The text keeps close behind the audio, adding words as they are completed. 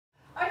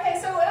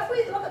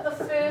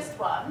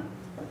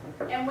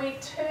and we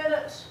turn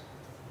it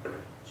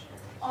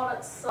on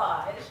its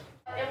side,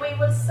 and we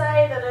would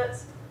say that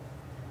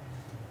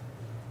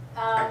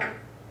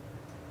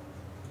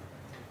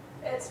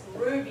it's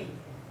ruby.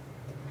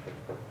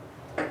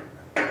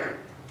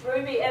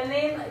 Ruby, and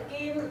then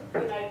again,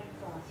 you know,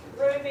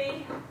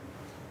 ruby.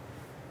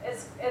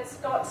 It's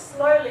got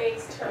slow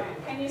legs too.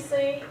 Can you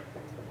see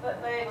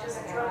that they're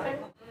just dripping?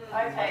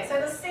 Okay, so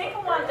the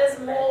second one is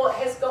more,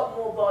 has got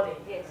more body.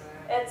 Yes.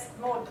 It's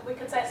more, we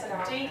could say it's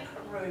a deep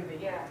ruby.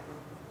 Yeah.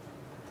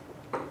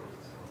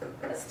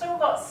 It's still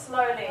got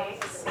slow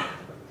legs.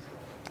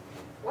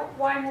 What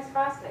wine has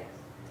fast legs?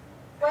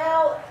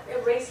 Well,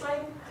 a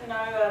Riesling, you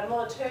know,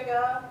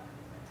 Molaturga.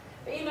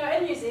 But you know,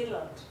 in New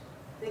Zealand,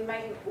 they're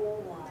making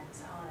all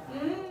wines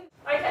higher.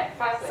 Okay,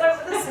 Fast so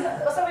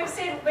so we've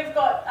said we've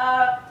got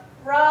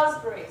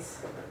raspberries,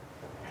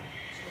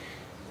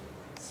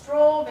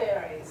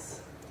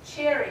 strawberries,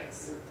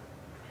 cherries,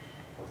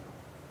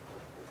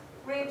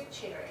 red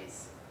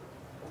cherries.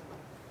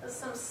 There's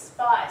some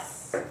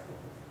spice,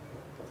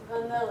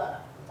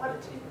 vanilla.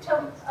 What did you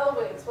tell me? Other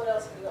words? What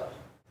else have we got?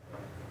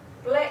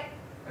 Black,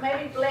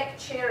 maybe black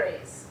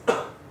cherries. It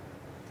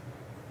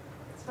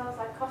smells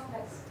like cough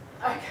mix.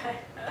 Okay.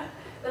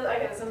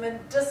 Okay, there's a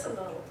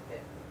medicinal.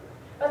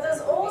 But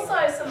there's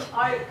also some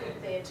oak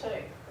there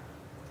too.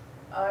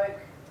 Oak,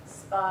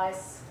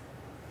 spice,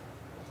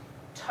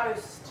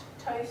 toast,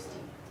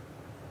 toasty.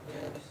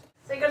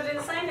 So you've got to do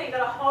the same thing. You've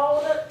got to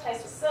hold it,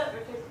 taste a sip.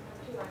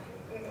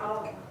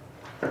 Oh.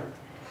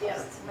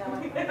 Yes.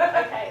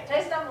 Okay,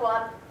 taste number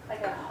one.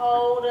 Okay,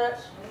 hold it.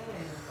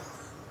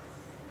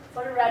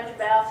 Put it around your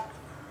mouth.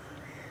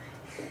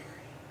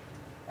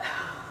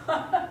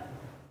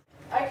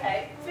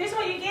 Okay, first of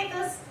all you get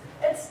this,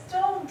 it's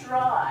still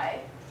dry,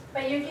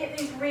 but you get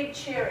these red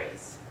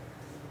cherries.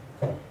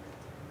 You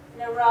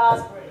know,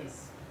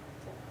 raspberries.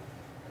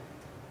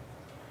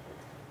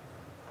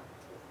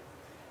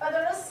 But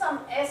there is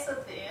some acid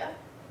there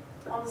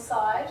on the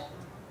side.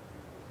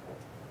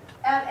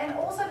 And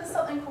also there's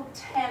something called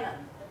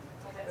tannin.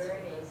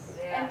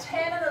 And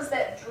tannin is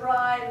that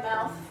dry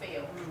mouth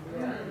feel.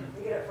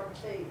 You get it from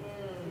tea.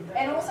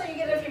 And also you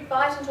get it if you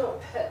bite into a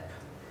pip.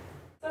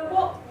 So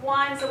what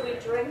wines are we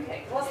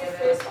drinking? What's the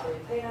first one?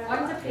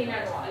 One's a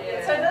Pinot Noir.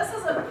 So this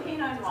is a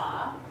Pinot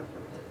Noir.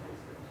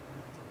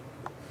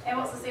 And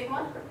what's the second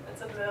one?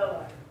 It's a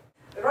Merlot.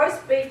 The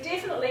roast beef,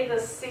 definitely the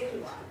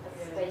second one.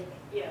 Steak.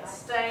 Yeah,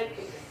 steak.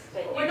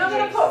 We're You not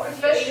going to put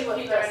fish with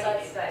you this.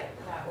 don't eat steak.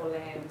 No, or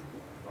lamb.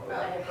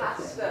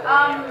 Pasta.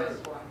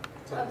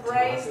 A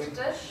braised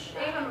dish,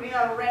 even, you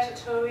know, a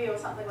ratatouille or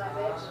something like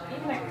that.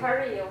 Even a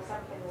curry or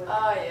something. With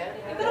Oh yeah.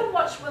 You've got to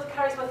watch with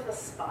curries with the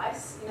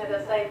spice, you know,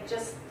 that they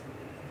just,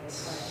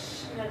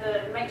 you know, that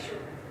it makes you,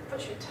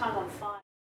 puts your tongue on fire.